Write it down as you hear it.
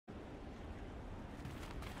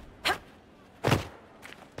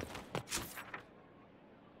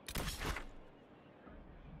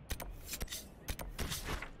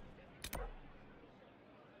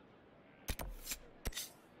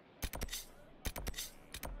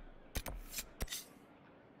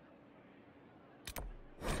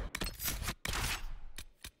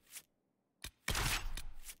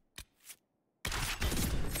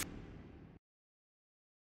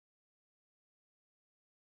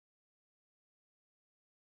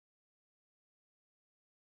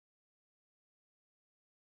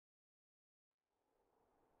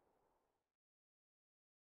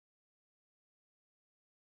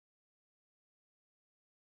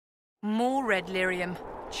More red lyrium.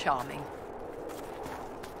 Charming.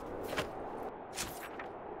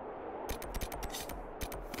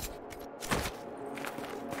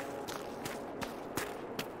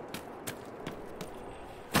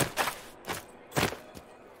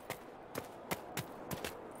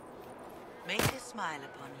 Make a smile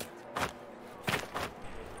upon it.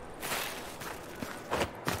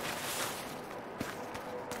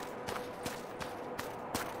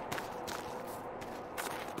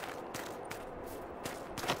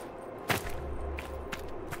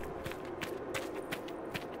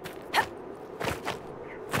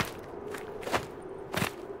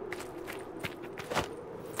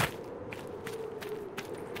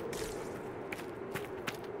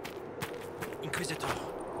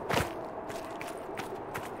 Inquisitor.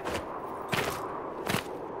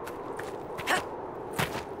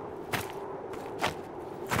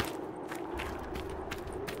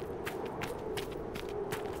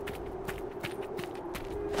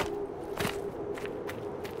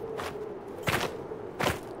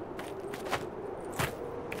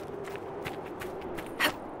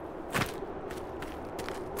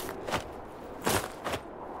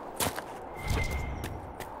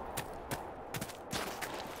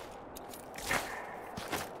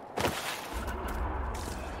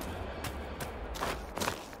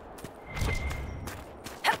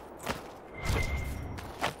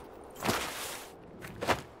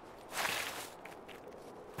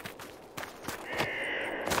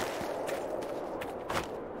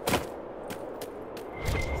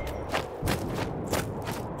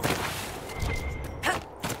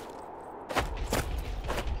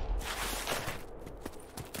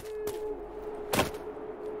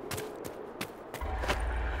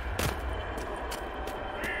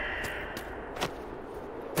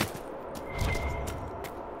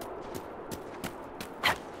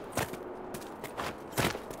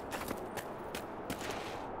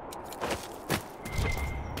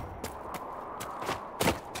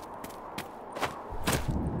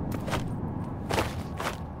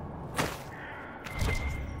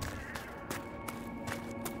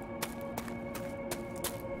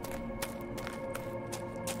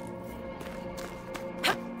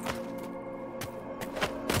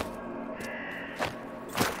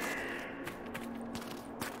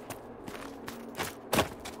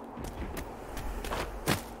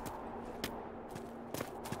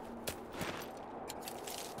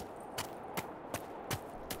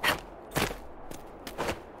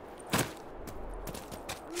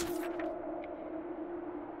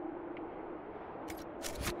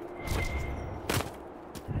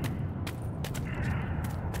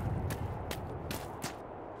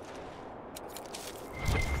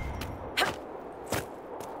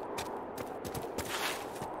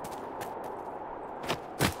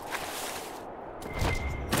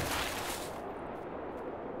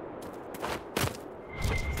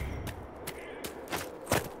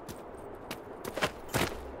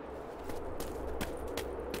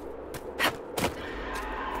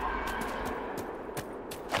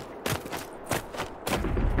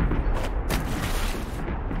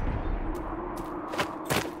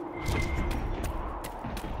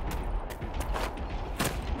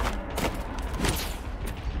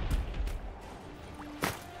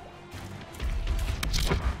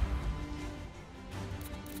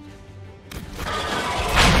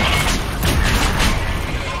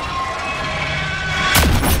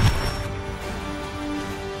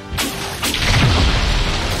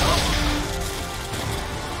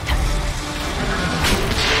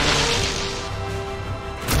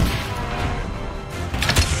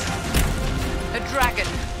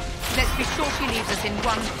 in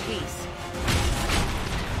one piece.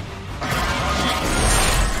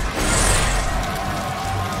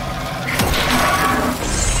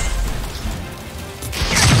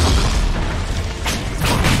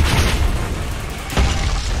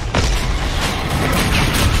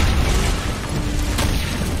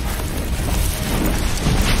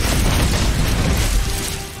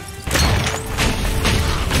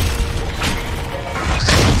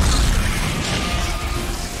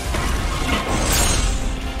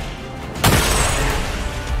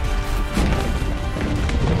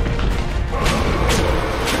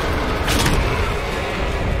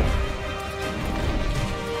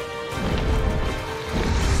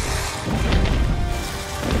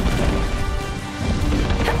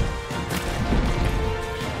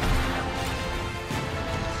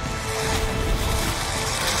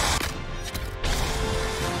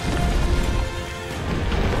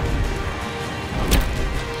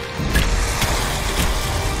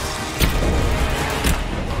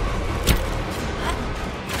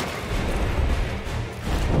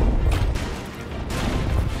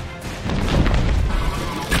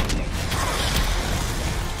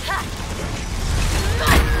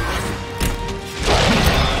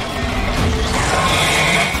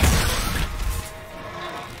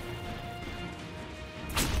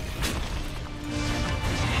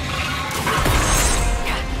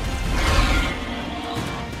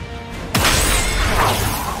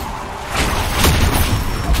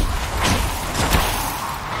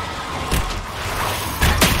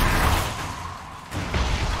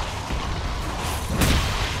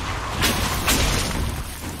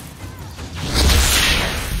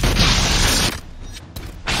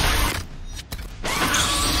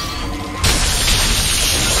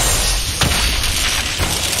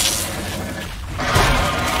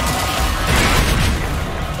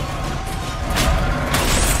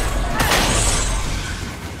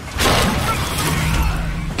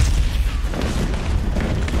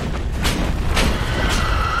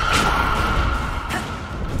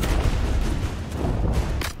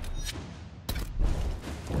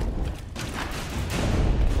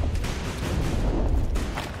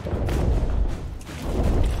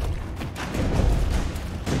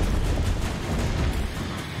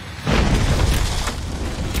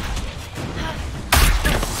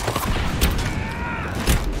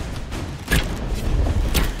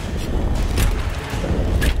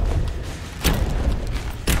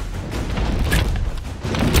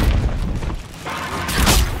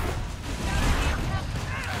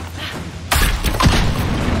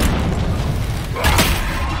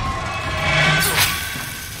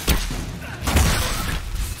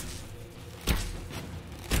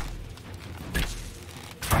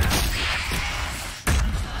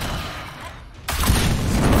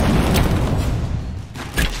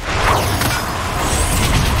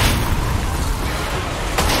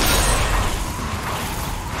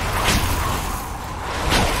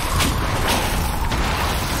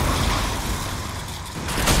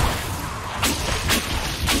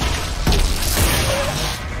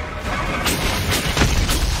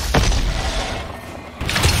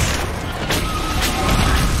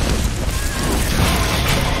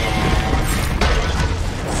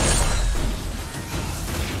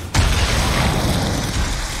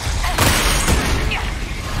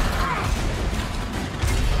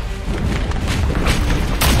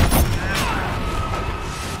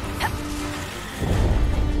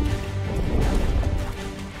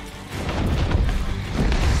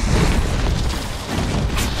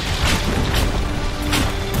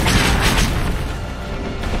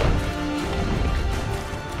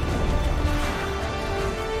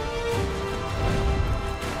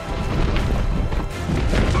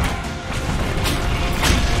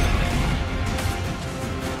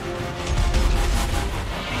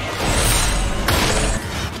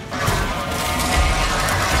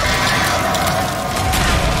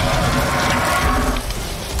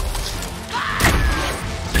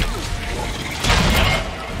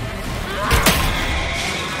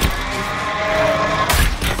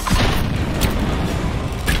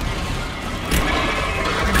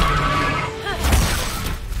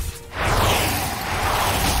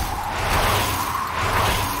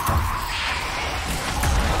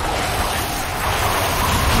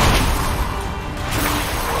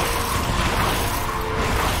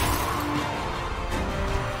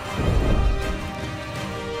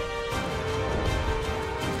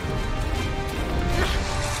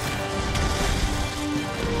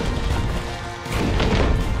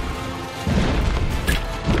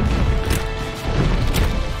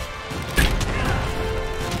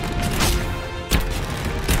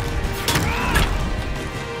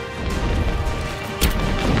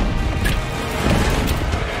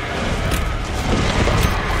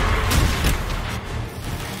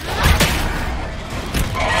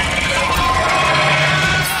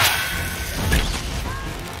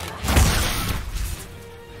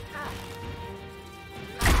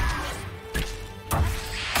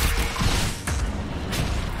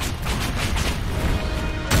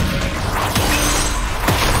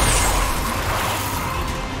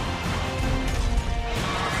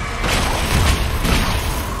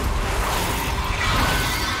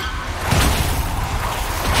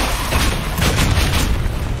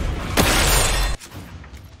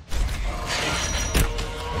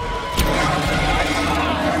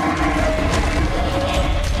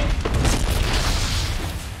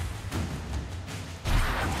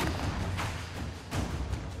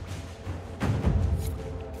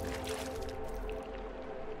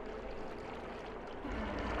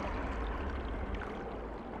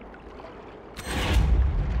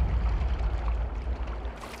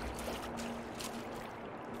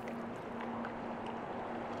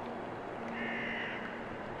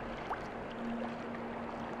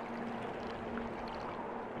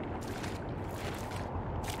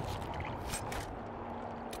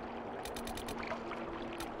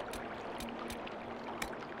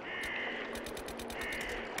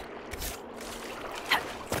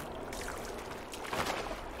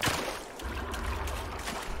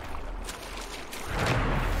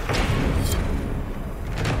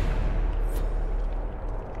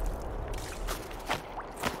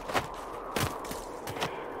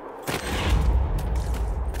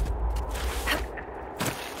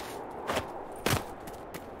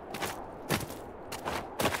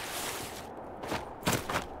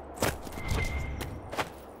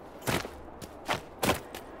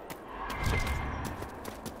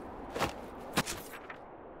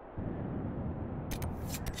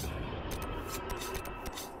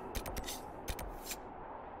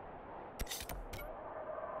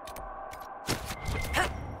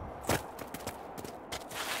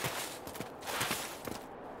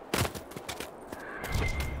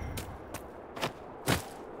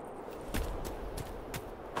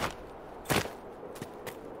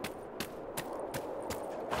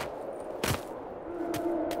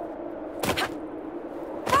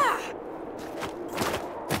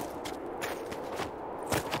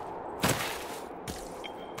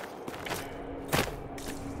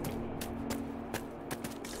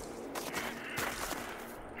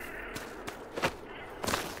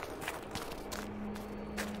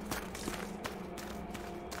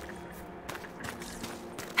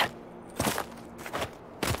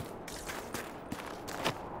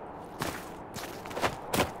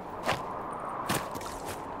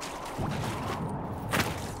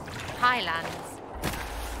 my lands.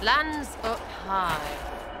 Lands up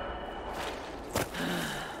high.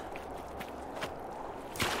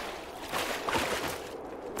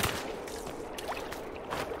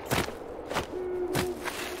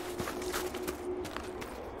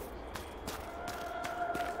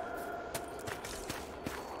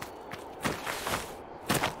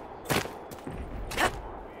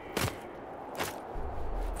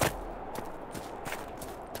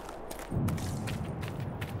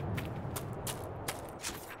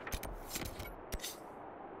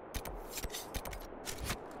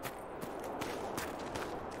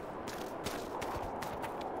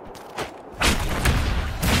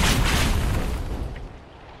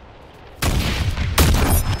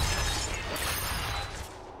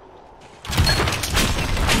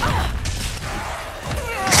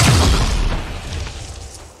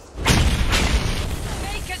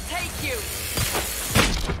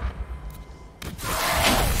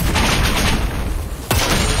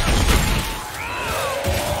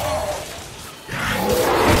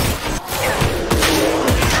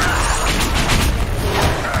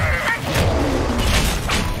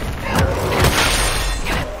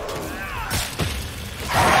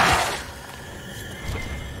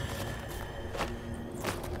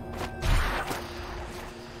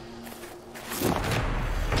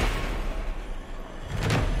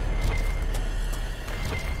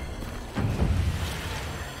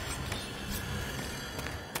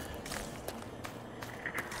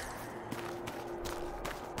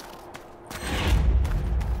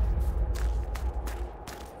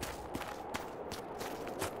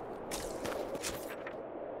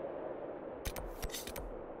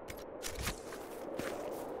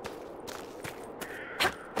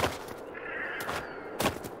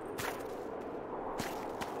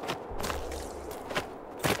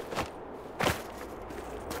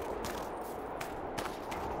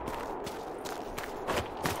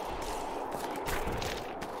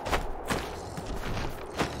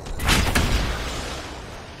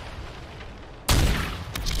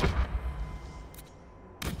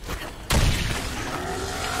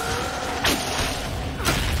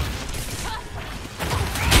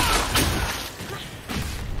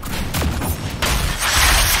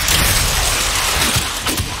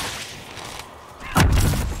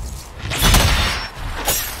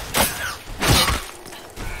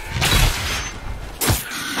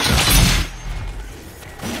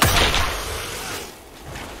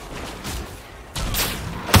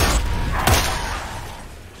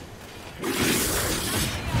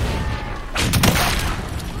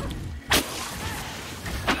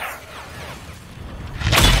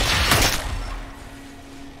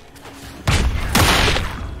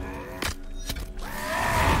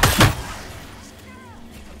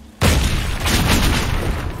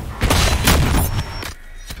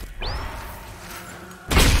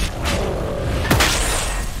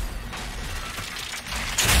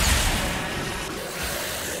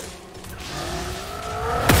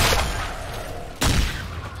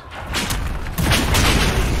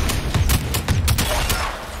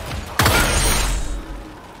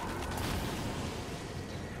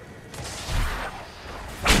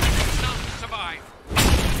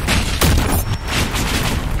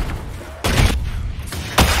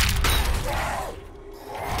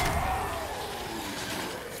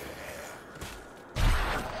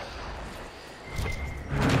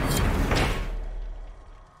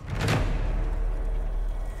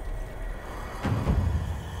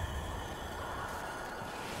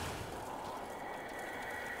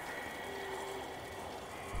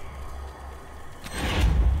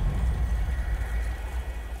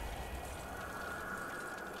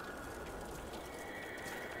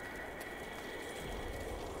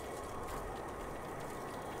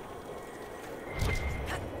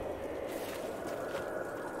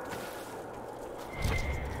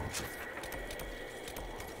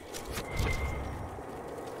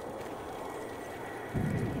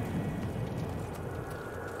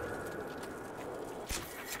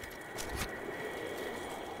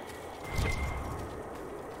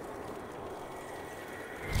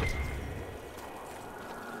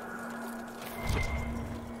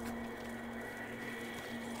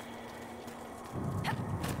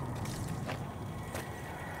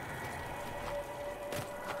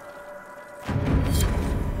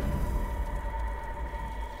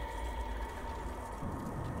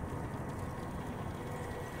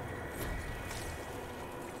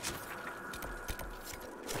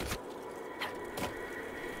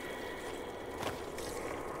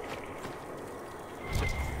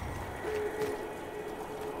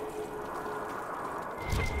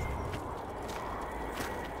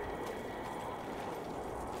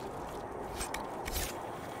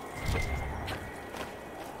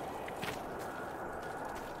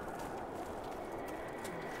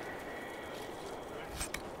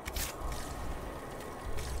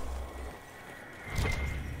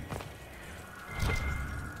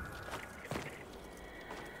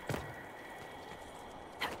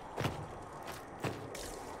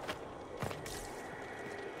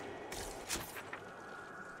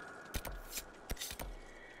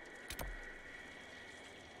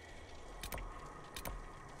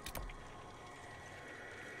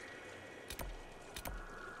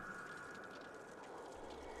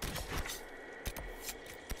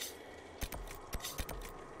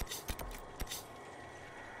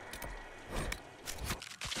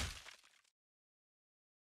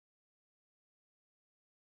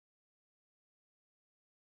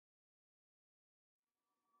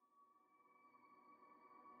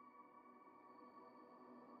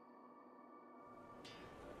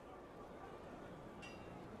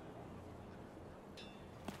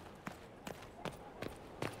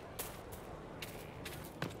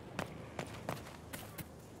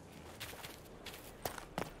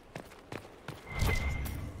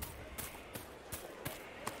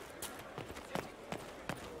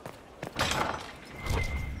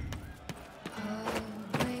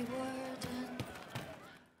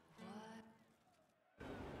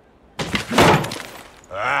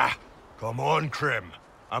 Come on, Krim.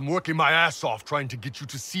 I'm working my ass off trying to get you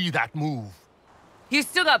to see that move. You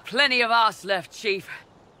still got plenty of arse left, Chief.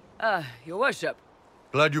 Your worship.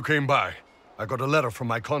 Glad you came by. I got a letter from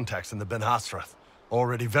my contacts in the Ben Hasrath.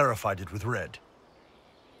 Already verified it with Red.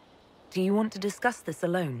 Do you want to discuss this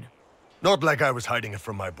alone? Not like I was hiding it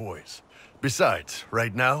from my boys. Besides,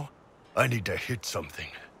 right now, I need to hit something.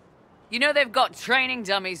 You know they've got training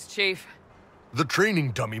dummies, Chief. The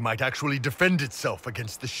training dummy might actually defend itself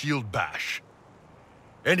against the shield bash.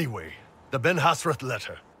 Anyway, the Ben Hasrath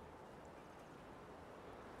letter.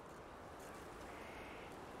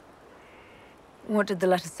 What did the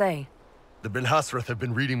letter say? The Ben Hasrath have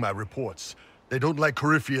been reading my reports. They don't like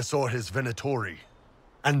Corypheus or his Venatori.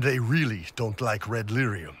 And they really don't like Red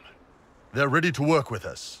Lyrium. They're ready to work with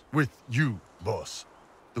us. With you, boss.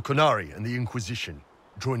 The Qunari and the Inquisition,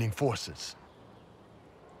 joining forces.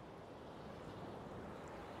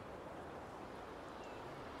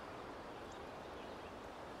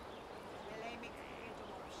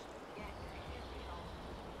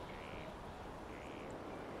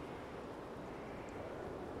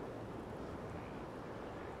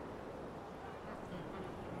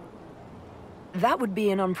 That would be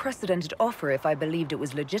an unprecedented offer if I believed it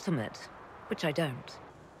was legitimate, which I don't.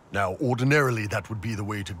 Now, ordinarily that would be the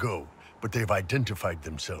way to go, but they've identified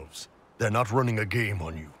themselves. They're not running a game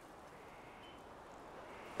on you.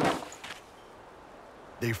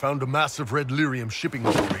 They found a massive Red Lyrium shipping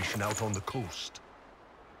operation out on the coast.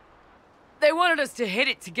 They wanted us to hit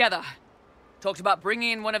it together. Talked about bringing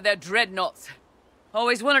in one of their dreadnoughts.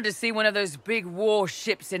 Always wanted to see one of those big war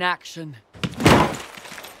ships in action.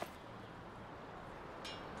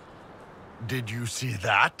 Did you see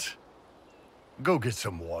that? Go get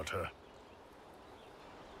some water.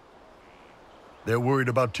 They're worried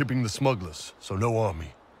about tipping the smugglers, so no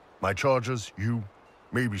army. My chargers, you,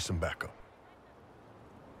 maybe some backup.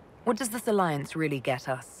 What does this alliance really get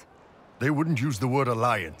us? They wouldn't use the word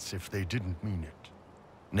alliance if they didn't mean it.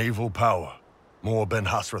 Naval power. More Ben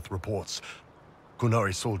Hasrath reports.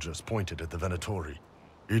 Qunari soldiers pointed at the Venatori.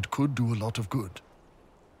 It could do a lot of good.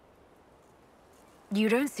 You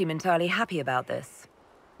don't seem entirely happy about this.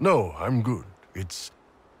 No, I'm good. It's...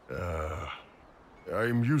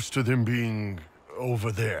 I'm used to them being over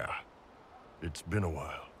there. It's been a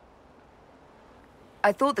while.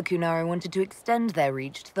 I thought the Qunari wanted to extend their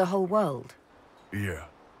reach to the whole world. Yeah.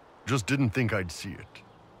 Just didn't think I'd see it.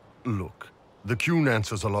 Look, the Qun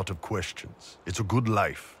answers a lot of questions. It's a good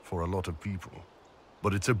life for a lot of people.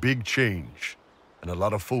 But it's a big change, and a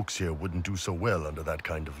lot of folks here wouldn't do so well under that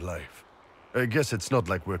kind of life. I guess it's not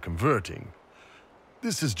like we're converting.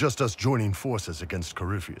 This is just us joining forces against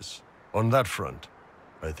Corypheus. On that front,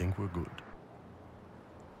 I think we're good.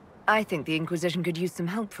 I think the Inquisition could use some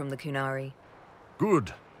help from the Qunari.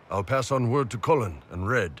 Good. I'll pass on word to Cullen and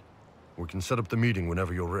Red. We can set up the meeting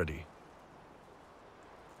whenever you're ready.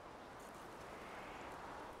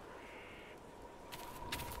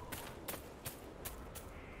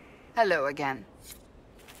 Hello again.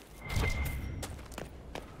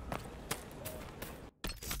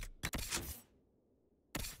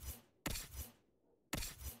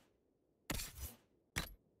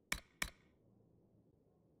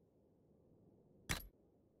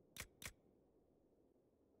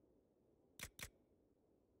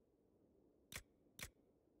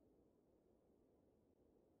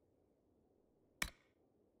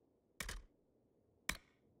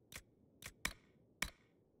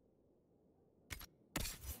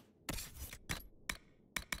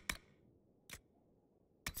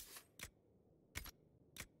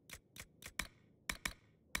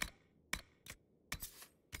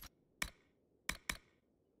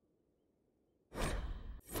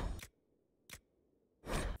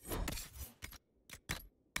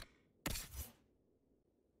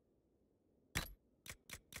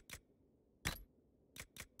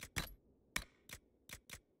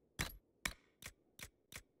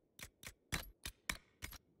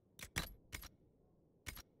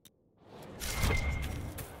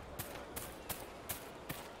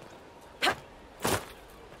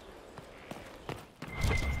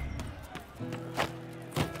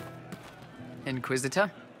 Inquisitor?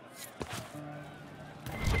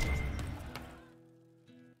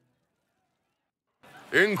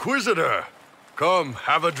 Inquisitor! Come,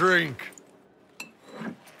 have a drink.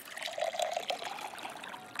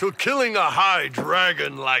 To killing a high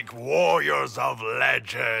dragon like warriors of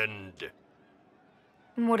legend.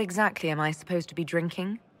 What exactly am I supposed to be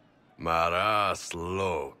drinking? Maras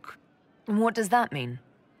lok. What does that mean?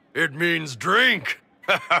 It means drink!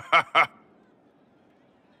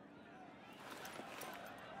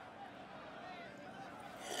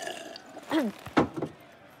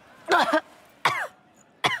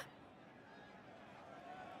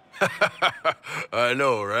 I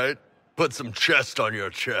know, right? Put some chest on your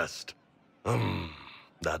chest.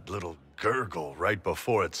 That little gurgle right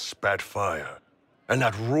before it spat fire. And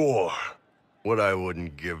that roar. What I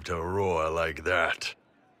wouldn't give to roar like that.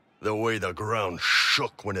 The way the ground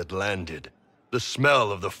shook when it landed. The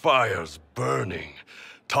smell of the fires burning.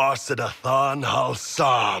 Tal-Vashoth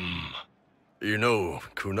Halsam. You know,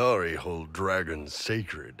 Qunari hold dragons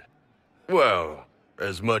sacred. Well,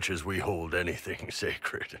 as much as we hold anything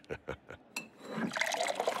sacred.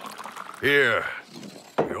 Here,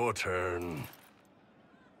 your turn.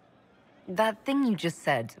 That thing you just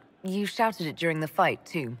said, you shouted it during the fight,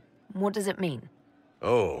 too. What does it mean?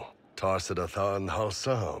 Oh, Tal-Vashoth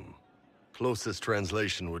Halsam. Closest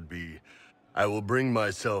translation would be, I will bring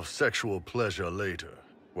myself sexual pleasure later,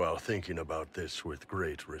 while thinking about this with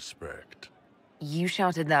great respect. You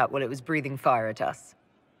shouted that while it was breathing fire at us.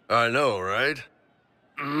 I know, right?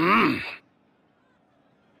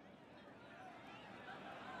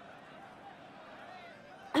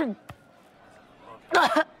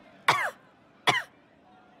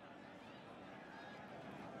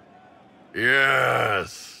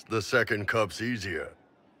 Yes, the second cup's easier.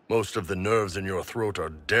 Most of the nerves in your throat are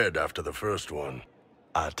dead after the first one.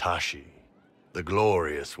 Atashi, the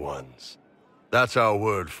glorious ones. That's our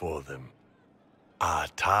word for them.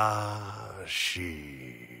 Atashi.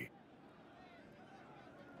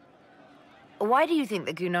 Why do you think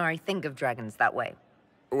the Qunari think of dragons that way?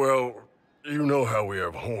 Well, you know how we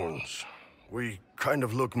have horns. We kind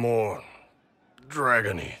of look more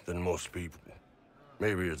dragony than most people.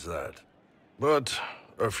 Maybe it's that. But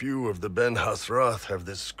a few of the Ben Hasrath have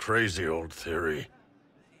this crazy old theory.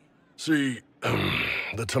 See,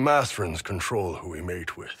 the Tamasrans control who we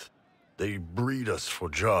mate with. They breed us for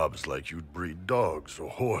jobs like you'd breed dogs or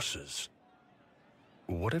horses.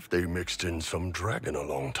 What if they mixed in some dragon a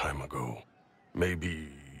long time ago? Maybe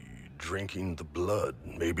drinking the blood,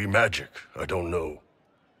 maybe magic, I don't know.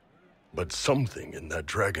 But something in that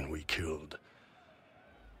dragon we killed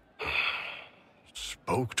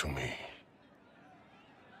spoke to me.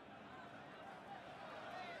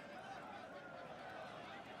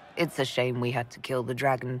 It's a shame we had to kill the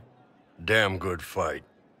dragon. Damn good fight.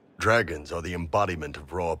 Dragons are the embodiment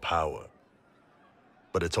of raw power.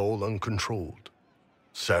 But it's all uncontrolled.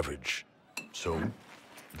 Savage. So,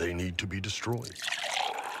 they need to be destroyed.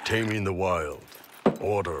 Taming the wild.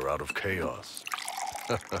 Order out of chaos.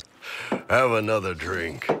 Have another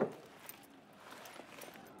drink.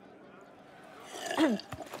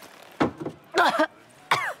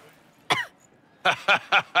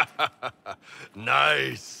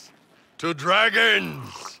 Nice. To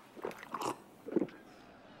dragons!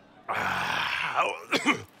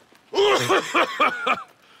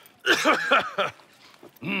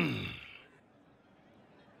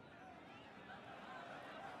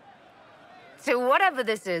 So whatever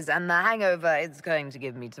this is and the hangover it's going to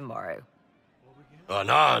give me tomorrow.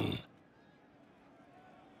 Anan!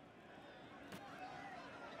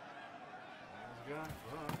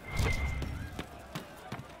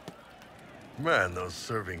 Man, those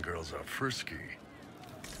serving girls are frisky.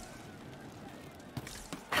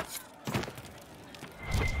 I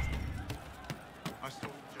saw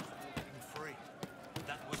him just walking free.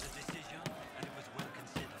 That was a decision, and it was well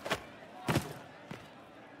considered.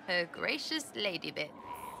 Her gracious lady bit.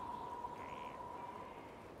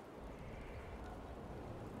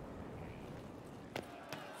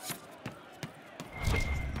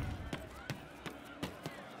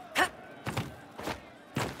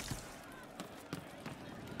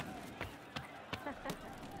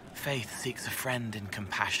 Faith seeks a friend in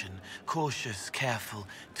compassion, cautious, careful,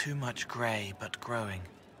 too much grey but growing.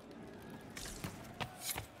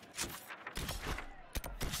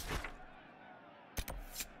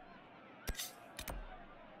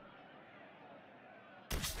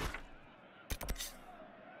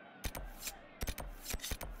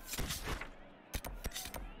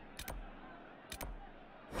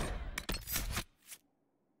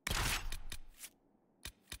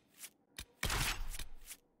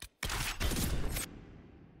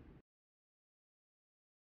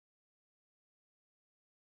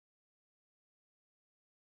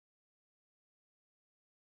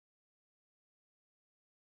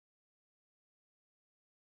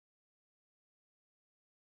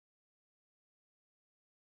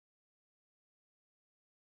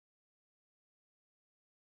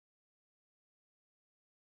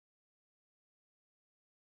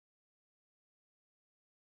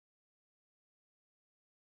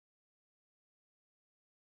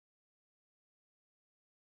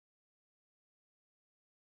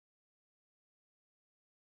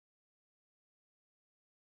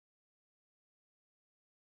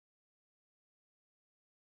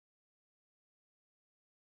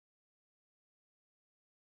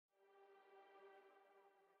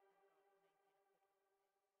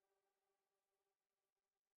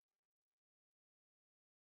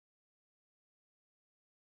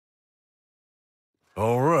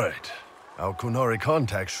 All right. Our Qunari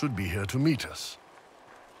contact should be here to meet us.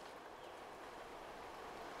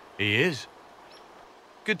 He is.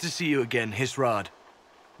 Good to see you again, Hisrad.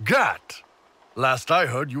 Gat! Last I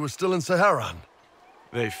heard, you were still in Saharan.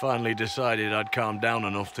 They finally decided I'd calmed down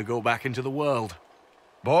enough to go back into the world.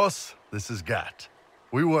 Boss, this is Gat.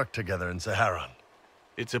 We work together in Saharan.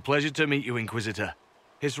 It's a pleasure to meet you, Inquisitor.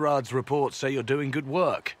 Hisrad's reports say you're doing good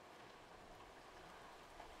work.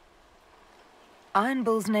 Iron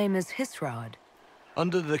Bull's name is Hisrad.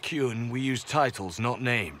 Under the Qun, we use titles, not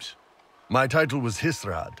names. My title was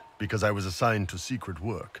Hisrad because I was assigned to secret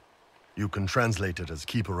work. You can translate it as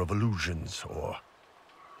Keeper of Illusions, or...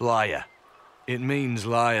 Liar. It means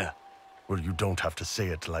liar. Well, you don't have to say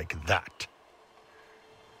it like that.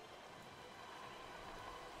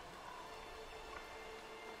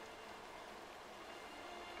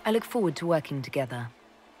 I look forward to working together.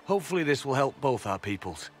 Hopefully this will help both our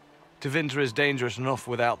peoples. Tevinter is dangerous enough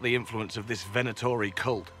without the influence of this Venatori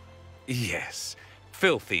cult. Yes.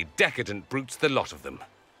 Filthy, decadent brutes, the lot of them.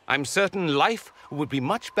 I'm certain life would be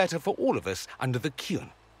much better for all of us under the Qun.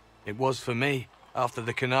 It was for me, after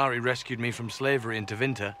the Qunari rescued me from slavery in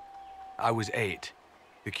Tevinter. I was 8.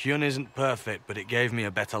 The Qun isn't perfect, but it gave me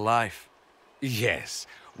a better life. Yes,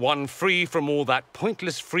 one free from all that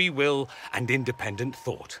pointless free will and independent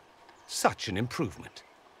thought. Such an improvement.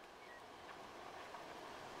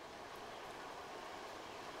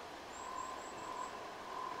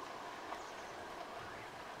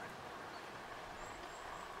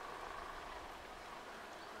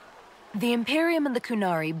 The Imperium and the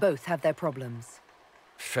Qunari both have their problems.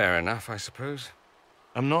 Fair enough, I suppose.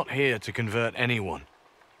 I'm not here to convert anyone.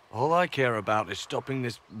 All I care about is stopping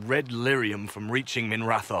this red lyrium from reaching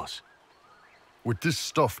Minrathos. With this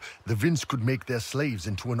stuff, the Vince could make their slaves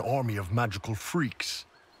into an army of magical freaks.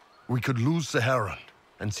 We could lose Saharan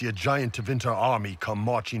and see a giant Tevinter army come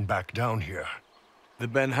marching back down here. The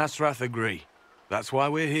Ben Hasrath agree. That's why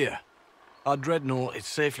we're here. Our dreadnought is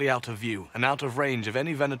safely out of view and out of range of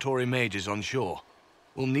any Venatori mages on shore.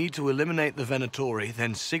 We'll need to eliminate the Venatori,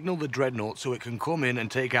 then signal the dreadnought so it can come in and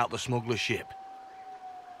take out the smuggler ship.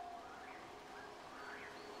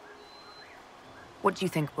 What do you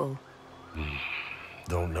think, Bull?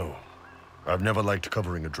 Don't know. I've never liked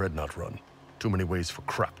covering a dreadnought run. Too many ways for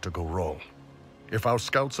crap to go wrong. If our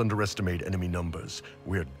scouts underestimate enemy numbers,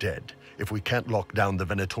 we're dead. If we can't lock down the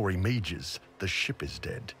Venatori mages, the ship is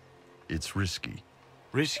dead. It's risky.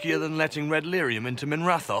 Riskier than letting red lyrium into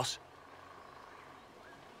Minrathos?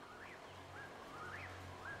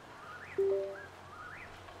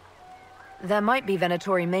 There might be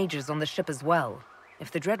Venatori mages on the ship as well,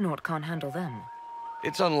 if the dreadnought can't handle them.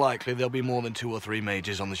 It's unlikely there'll be more than 2 or 3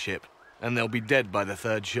 mages on the ship, and they'll be dead by the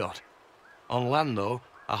 3rd shot. On land, though,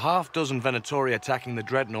 a half-dozen Venatori attacking the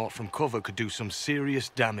dreadnought from cover could do some serious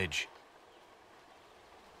damage.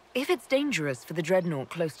 If it's dangerous for the dreadnought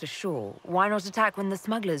close to shore, why not attack when the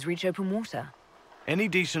smugglers reach open water? Any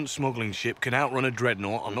decent smuggling ship can outrun a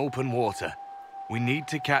dreadnought on open water. We need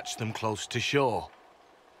to catch them close to shore.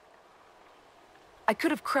 I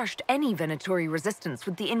could have crushed any Venatori resistance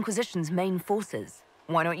with the Inquisition's main forces.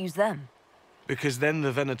 Why not use them? Because then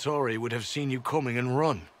the Venatori would have seen you coming and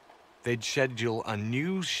run. They'd schedule a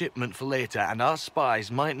new shipment for later, and our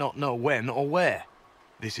spies might not know when or where.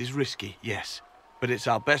 This is risky, yes, but it's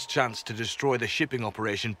our best chance to destroy the shipping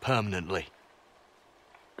operation permanently.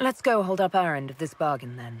 Let's go hold up our end of this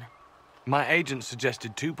bargain, then. My agent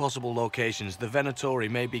suggested 2 possible locations the Venatori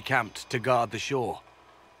may be camped to guard the shore.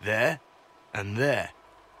 There, and there.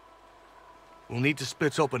 We'll need to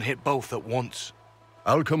split up and hit both at once.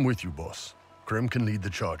 I'll come with you, boss. Krem can lead the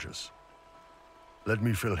charges. Let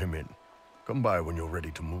me fill him in. Come by when you're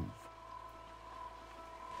ready to move.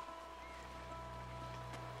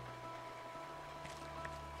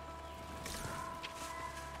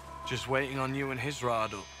 Just waiting on you and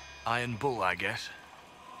Hisrad, or Iron Bull, I guess.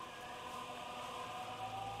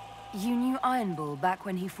 You knew Iron Bull back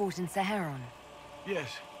when he fought in Saharan? Yes,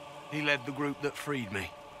 he led the group that freed me.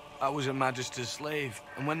 I was a Magister's slave,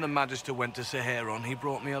 and when the Magister went to Saharan, he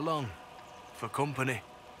brought me along. For company.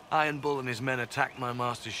 Iron Bull and his men attacked my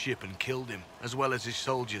master's ship and killed him, as well as his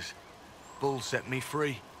soldiers. Bull set me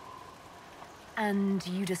free. And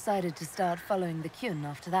you decided to start following the Qun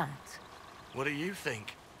after that? What do you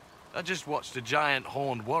think? I just watched a giant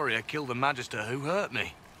horned warrior kill the Magister who hurt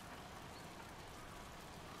me.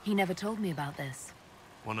 He never told me about this.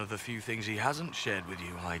 One of the few things he hasn't shared with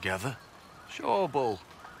you, I gather. Sure, Bull.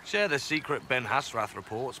 Share the secret Ben Hasrath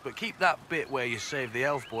reports, but keep that bit where you saved the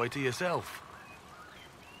elf boy to yourself.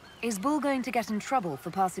 Is Bull going to get in trouble for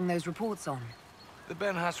passing those reports on? The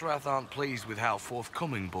Ben Hasrath aren't pleased with how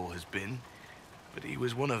forthcoming Bull has been. but he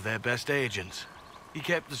was one of their best agents. He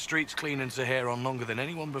kept the streets clean in Saharon longer than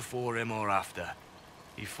anyone before him or after.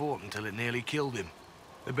 He fought until it nearly killed him.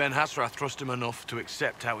 The Ben Hasrath trust him enough to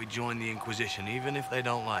accept how he joined the Inquisition, even if they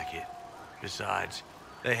don't like it. Besides,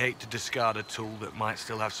 they hate to discard a tool that might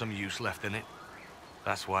still have some use left in it.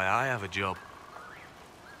 That's why I have a job.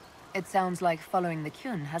 It sounds like following the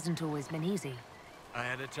Qun hasn't always been easy. I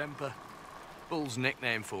had a temper. Bull's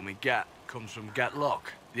nickname for me, Gat, comes from Gatlock,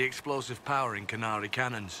 the explosive power in Qunari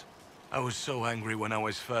cannons. I was so angry when I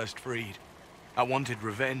was first freed. I wanted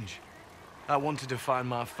revenge. I wanted to find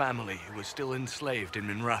my family, who was still enslaved in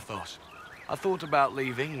Minrathos. I thought about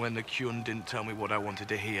leaving when the Qun didn't tell me what I wanted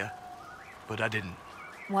to hear, but I didn't.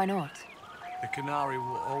 Why not? The Qunari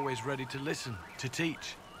were always ready to listen, to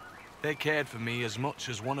teach. They cared for me as much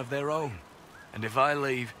as one of their own. And if I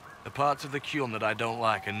leave, the parts of the Qun that I don't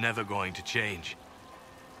like are never going to change.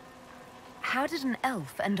 How did an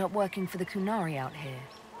elf end up working for the Qunari out here?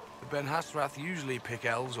 The Ben Hasrath usually pick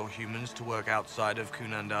elves or humans to work outside of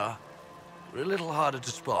Qunandar. We're a little harder to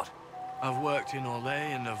spot. I've worked in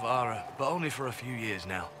Orlais and Navarra, but only for a few years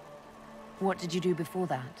now. What did you do before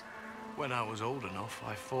that? When I was old enough,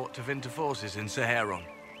 I fought Tevinter forces in Saharon.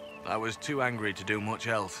 I was too angry to do much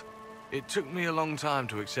else. It took me a long time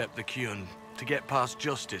to accept the Qun, to get past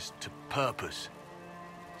justice to purpose.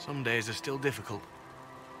 Some days are still difficult.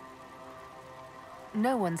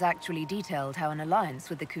 No one's actually detailed how an alliance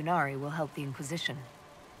with the Qunari will help the Inquisition.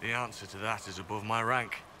 The answer to that is above my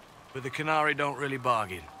rank. But the Qunari don't really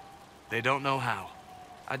bargain. They don't know how.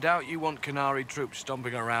 I doubt you want Qunari troops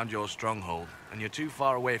stomping around your stronghold, and you're too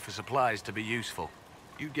far away for supplies to be useful.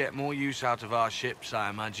 You'd get more use out of our ships, I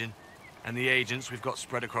imagine. And the agents we've got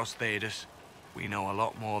spread across Thedas. We know a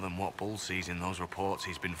lot more than what Bull sees in those reports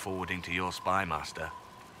he's been forwarding to your spy master.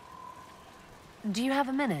 Do you have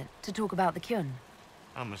a minute to talk about the Qun?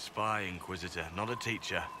 I'm a spy, Inquisitor, not a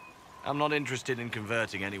teacher. I'm not interested in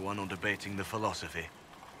converting anyone or debating the philosophy.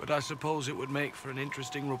 But I suppose it would make for an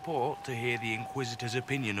interesting report to hear the Inquisitor's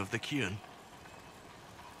opinion of the Qun.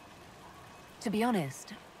 To be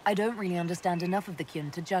honest, I don't really understand enough of the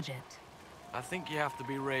Qun to judge it. I think you have to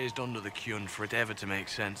be raised under the Qun for it ever to make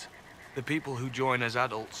sense. The people who join as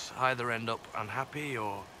adults either end up unhappy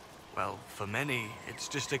or, well, for many, it's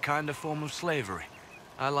just a kind of form of slavery.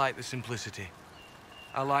 I like the simplicity.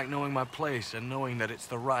 I like knowing my place and knowing that it's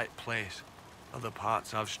the right place. Other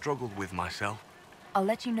parts I've struggled with myself. I'll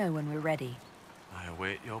let you know when we're ready. I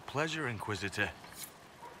await your pleasure, Inquisitor.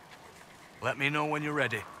 Let me know when you're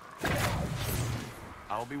ready.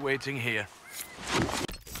 I'll be waiting here.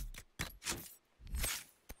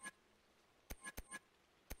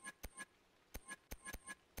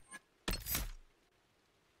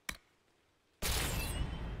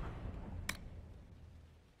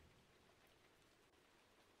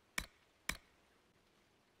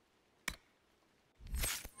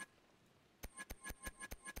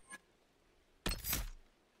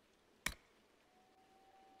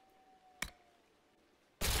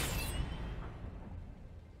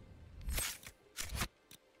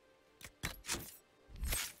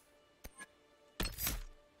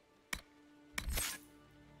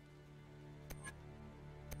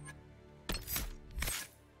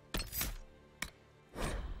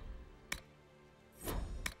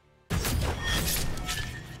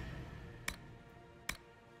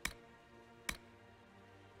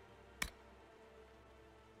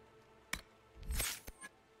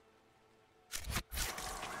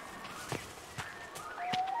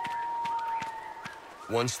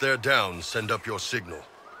 Once they're down, send up your signal.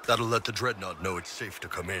 That'll let the Dreadnought know it's safe to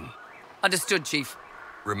come in. Understood, Chief.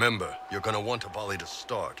 Remember, you're gonna want a volley to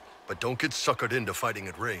start, but don't get suckered into fighting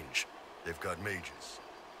at range. They've got mages.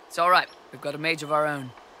 It's all right. We've got a mage of our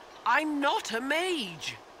own. I'm not a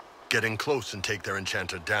mage. Get in close and take their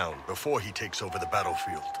enchanter down before he takes over the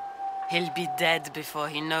battlefield. He'll be dead before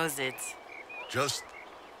he knows it. Just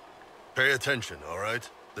pay attention, all right?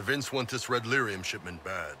 The Vince want this red lyrium shipment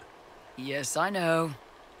bad. Yes, I know.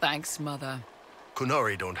 Thanks, Mother.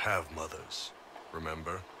 Qunari don't have mothers,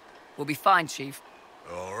 remember? We'll be fine, Chief.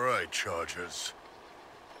 All right, Chargers.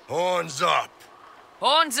 Horns up!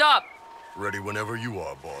 Horns up! Ready whenever you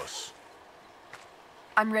are, boss.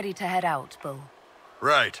 I'm ready to head out, Bull.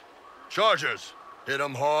 Right. Chargers, hit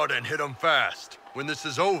 'em hard and hit 'em fast. When this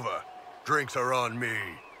is over, drinks are on me.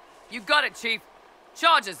 You got it, Chief.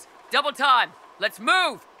 Charges, double time. Let's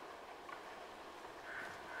move!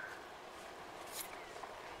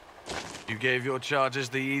 You gave your chargers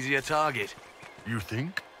the easier target. You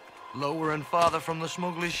think? Lower and farther from the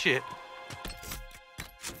smuggler's ship.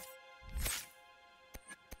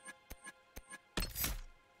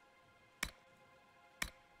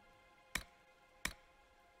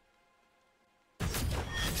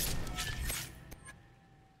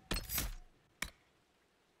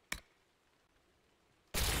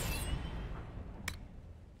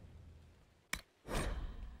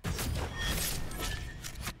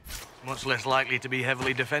 much less likely to be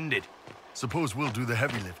heavily defended. Suppose we'll do the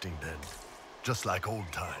heavy lifting then. Just like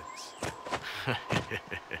old times.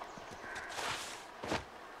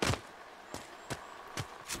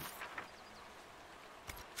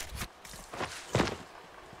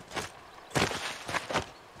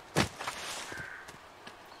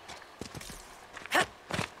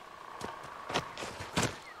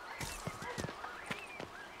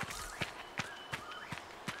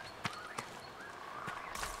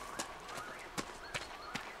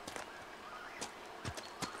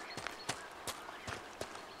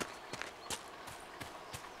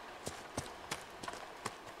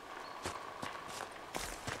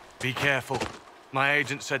 Be careful. My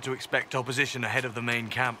agent said to expect opposition ahead of the main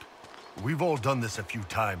camp. We've all done this a few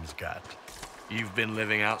times, Gat. You've been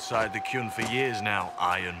living outside the Qun for years now,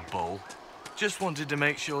 Iron Bull. Just wanted to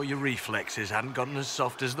make sure your reflexes hadn't gotten as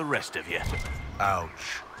soft as the rest of you.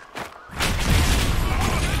 Ouch.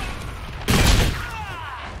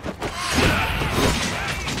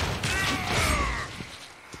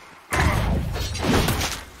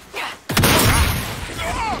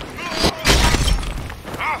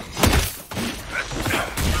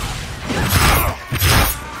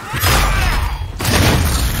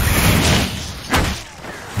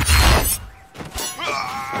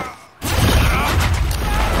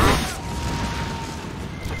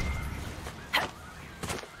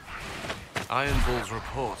 Iron Bull's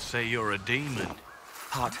reports say you're a demon.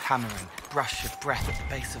 Heart hammering, brush of breath at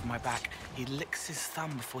the base of my back. He licks his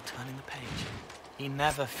thumb before turning the page. He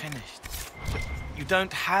never finished. You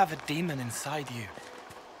don't have a demon inside you.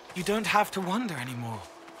 You don't have to wonder anymore.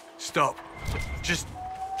 Stop. Just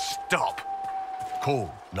stop.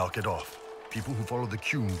 Cole, knock it off. People who follow the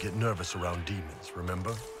Qun get nervous around demons,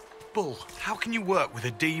 remember? Bull, how can you work with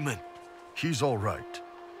a demon? He's all right.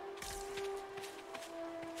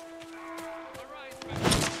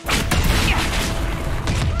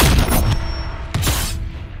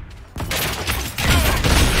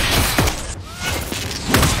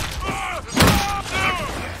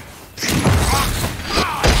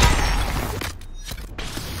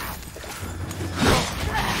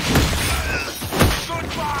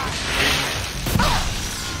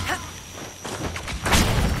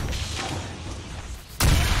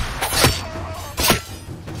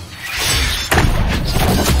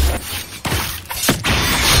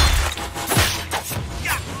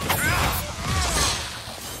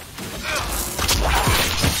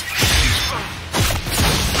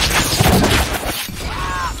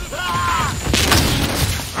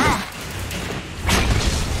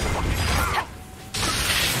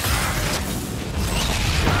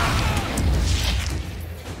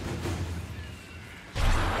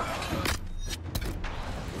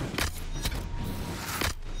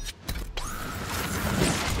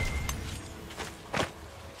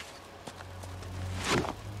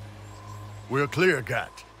 We're clear,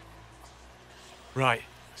 Gat. Right.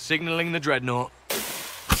 Signaling the Dreadnought.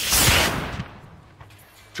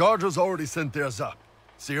 Chargers already sent theirs up.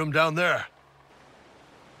 See them down there?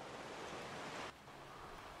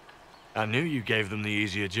 I knew you gave them the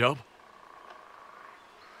easier job.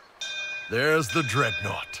 There's the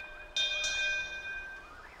Dreadnought.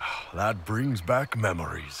 That brings back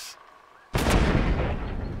memories.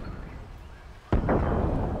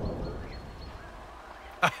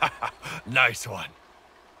 Nice one.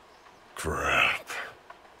 Crap.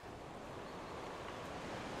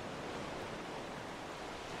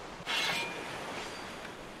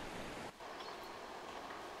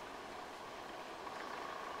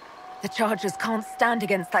 The Chargers can't stand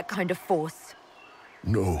against that kind of force.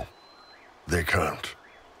 No, they can't.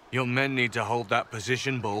 Your men need to hold that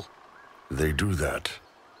position, Bull. They do that.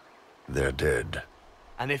 They're dead.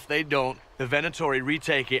 And if they don't, the Venatori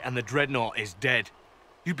retake it and the Dreadnought is dead.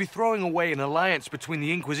 You'd be throwing away an alliance between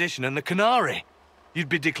the Inquisition and the Qunari. You'd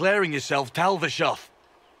be declaring yourself Tal-Vashoth.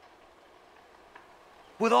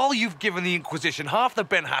 With all you've given the Inquisition, half the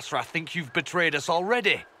Ben Hasra think you've betrayed us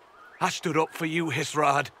already. I stood up for you,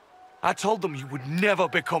 Hisrad. I told them you would never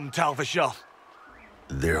become Tal-Vashoth.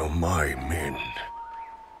 They're my men.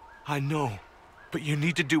 I know, but you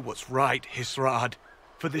need to do what's right, Hisrad,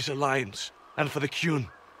 for this alliance and for the Qun.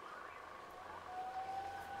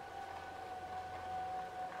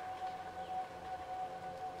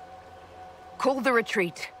 Call the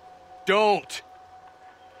retreat. Don't!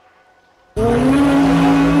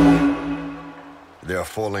 They're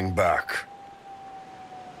falling back.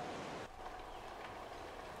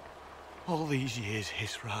 All these years,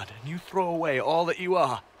 Hisrad, and you throw away all that you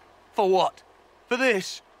are. For what? For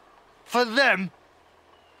this? For them?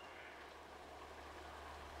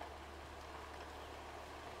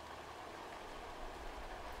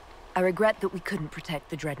 I regret that we couldn't protect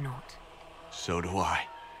the Dreadnought. So do I.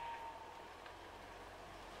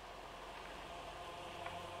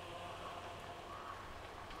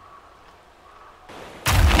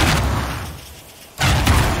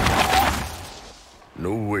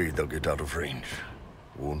 No way they'll get out of range.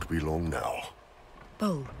 Won't be long now.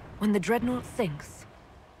 Bull, when the Dreadnought sinks...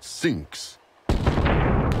 Sinks?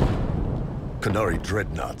 Qunari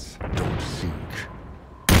dreadnoughts don't sink.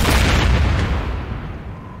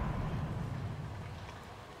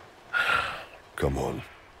 Come on.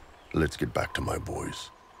 Let's get back to my boys.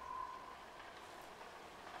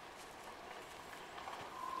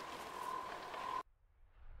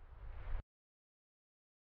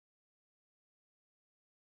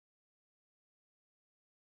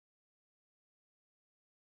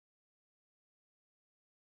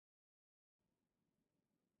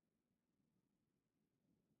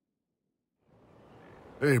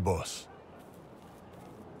 Hey, boss.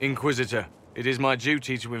 Inquisitor, it is my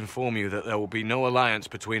duty to inform you that there will be no alliance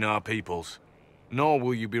between our peoples. Nor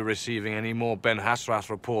will you be receiving any more Ben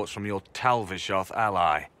Hasrath reports from your Tal-Vashoth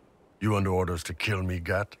ally. You under orders to kill me,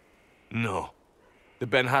 Gat? No. The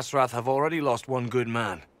Ben Hasrath have already lost one good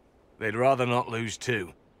man. They'd rather not lose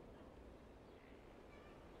two.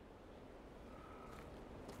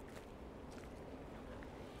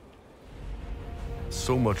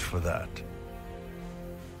 So much for that.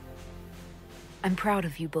 I'm proud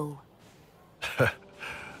of you, Bull.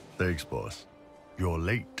 Thanks, boss. You're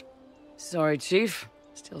late. Sorry, Chief.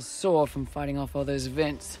 Still sore from fighting off all those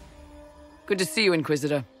vents. Good to see you,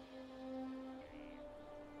 Inquisitor.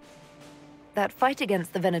 That fight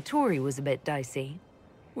against the Venatori was a bit dicey.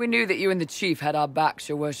 We knew that you and the Chief had our backs,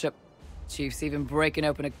 your worship. Chief's even breaking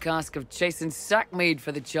open a cask of chastened sackmead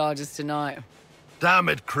for the charges tonight. Damn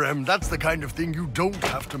it, Krem. That's the kind of thing you don't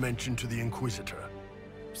have to mention to the Inquisitor.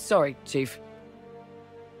 Sorry, Chief.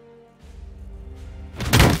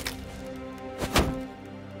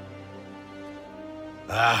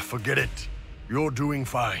 Ah, forget it. You're doing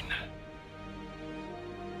fine.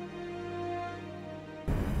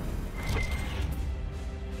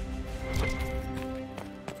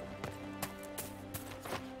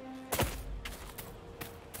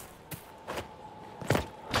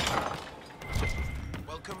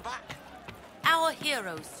 Welcome back. Our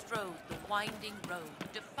heroes strode the winding road,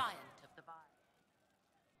 defiant of the bar.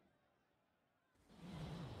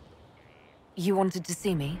 You wanted to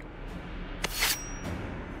see me?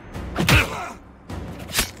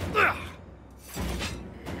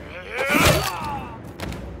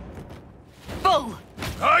 Bull!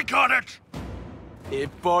 I got it!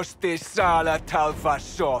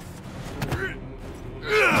 Tal-Vashoth.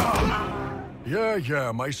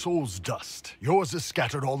 Yeah, my soul's dust. Yours is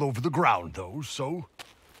scattered all over the ground, though, so...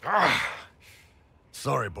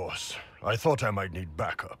 Sorry, boss. I thought I might need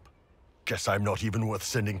backup. Guess I'm not even worth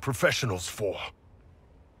sending professionals for.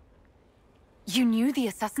 You knew the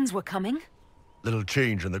assassins were coming? Little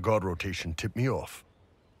change in the guard rotation tipped me off.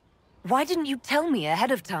 Why didn't you tell me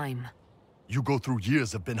ahead of time? You go through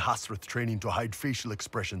years of Ben Hasrath training to hide facial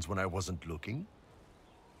expressions when I wasn't looking.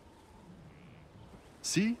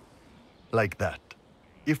 See? Like that.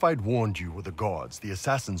 If I'd warned you or the guards, the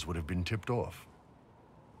assassins would have been tipped off.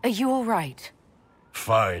 Are you all right?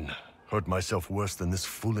 Fine. Hurt myself worse than this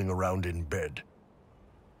fooling around in bed.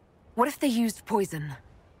 What if they used poison?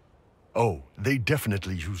 Oh, they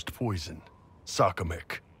definitely used poison.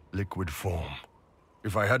 Sarcomec, liquid form.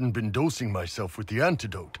 If I hadn't been dosing myself with the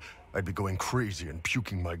antidote, I'd be going crazy and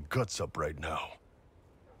puking my guts up right now.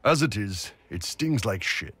 As it is, it stings like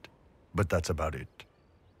shit. But that's about it.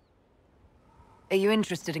 Are you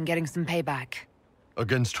interested in getting some payback?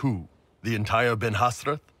 Against who? The entire Ben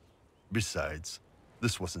Hasrath? Besides,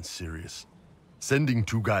 this wasn't serious. Sending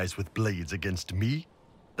two guys with blades against me?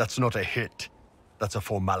 That's not a hit. That's a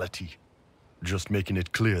formality. Just making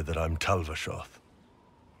it clear that I'm Tal-Vashoth.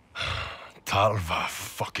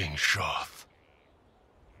 Tal-Va-fucking-Shoth.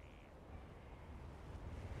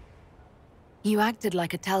 You acted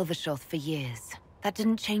like a Tal-Vashoth for years. That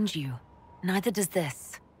didn't change you. Neither does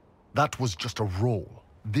this. That was just a role.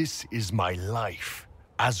 This is my life.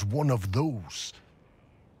 As one of those.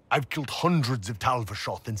 I've killed hundreds of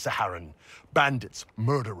Tal-Vashoth in Saharan. Bandits,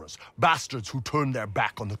 murderers, bastards who turned their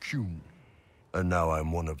back on the Qun. And now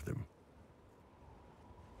I'm one of them.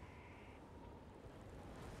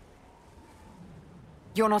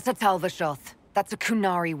 You're not a Tal-Vashoth. That's a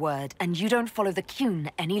Qunari word, and you don't follow the Qun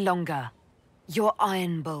any longer. You're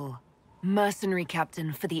Iron Bull, mercenary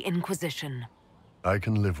captain for the Inquisition. I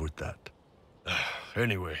can live with that.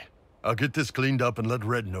 Anyway, I'll get this cleaned up and let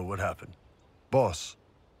Red know what happened. Boss,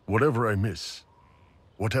 whatever I miss,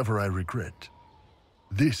 whatever I regret,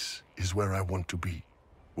 This is where I want to be.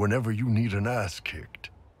 Whenever you need an ass kicked,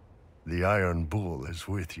 the Iron Bull is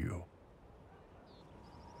with you.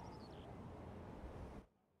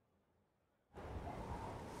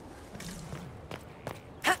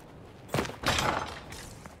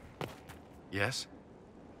 Yes?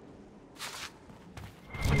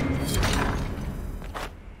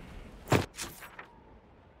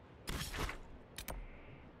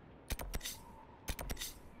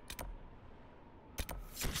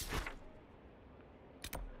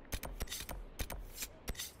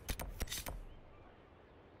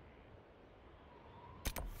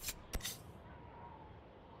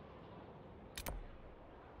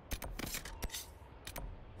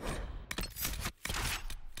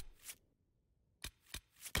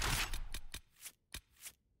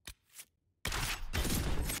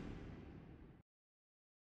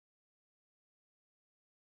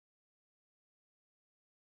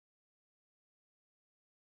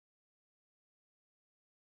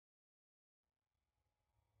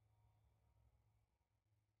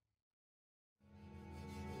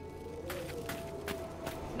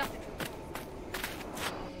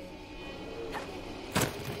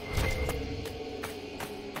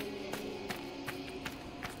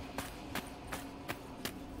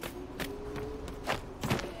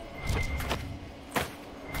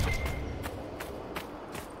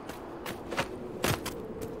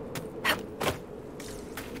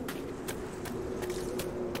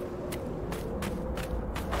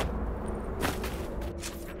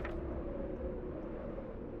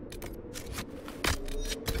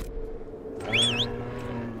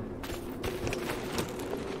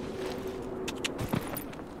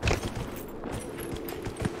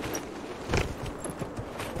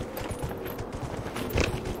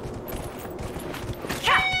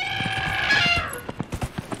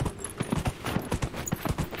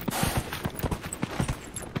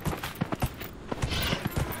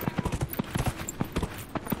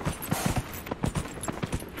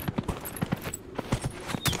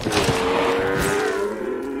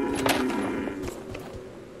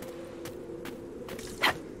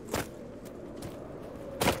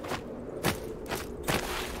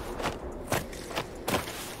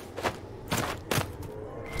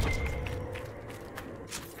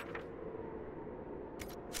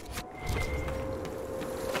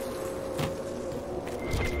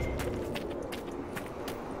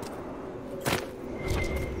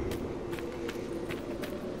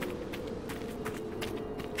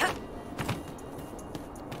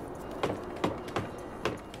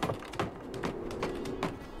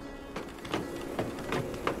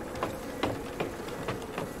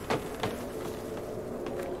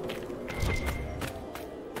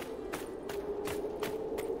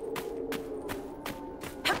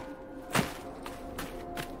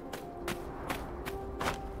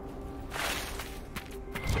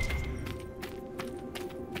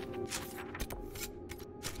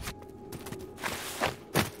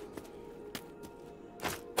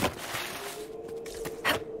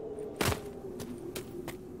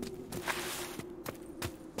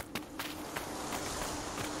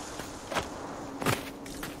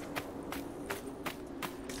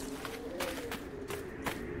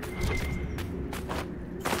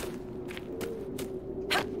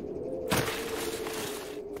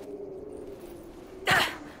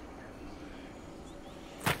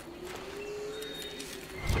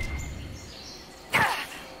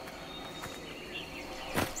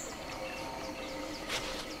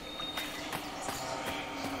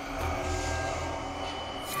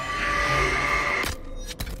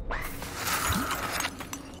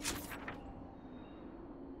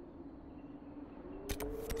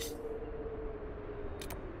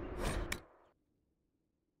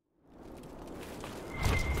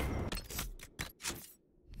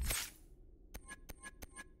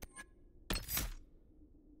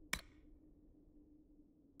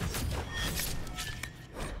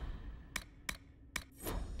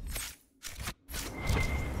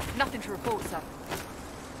 Nothing to report, sir.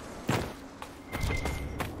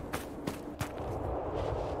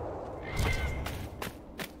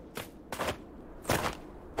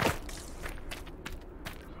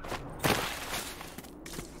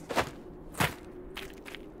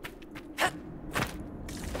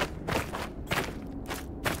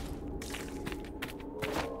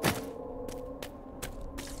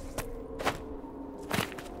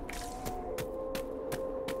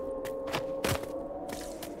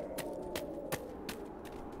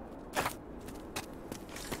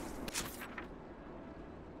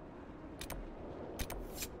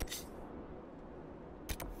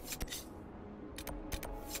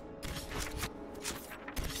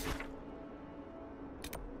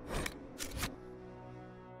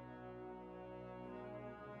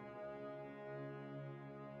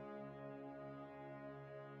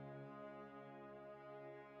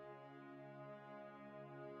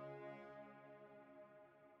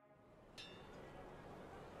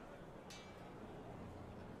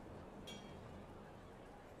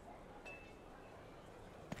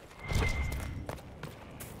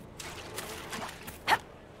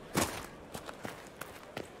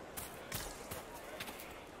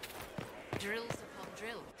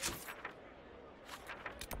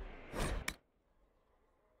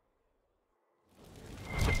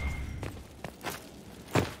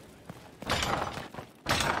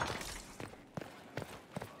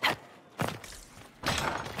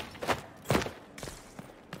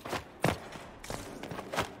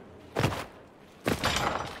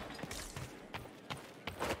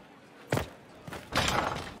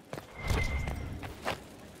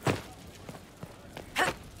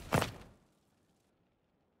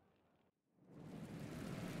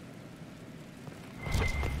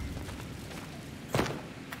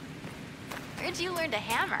 did you learn to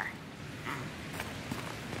hammer?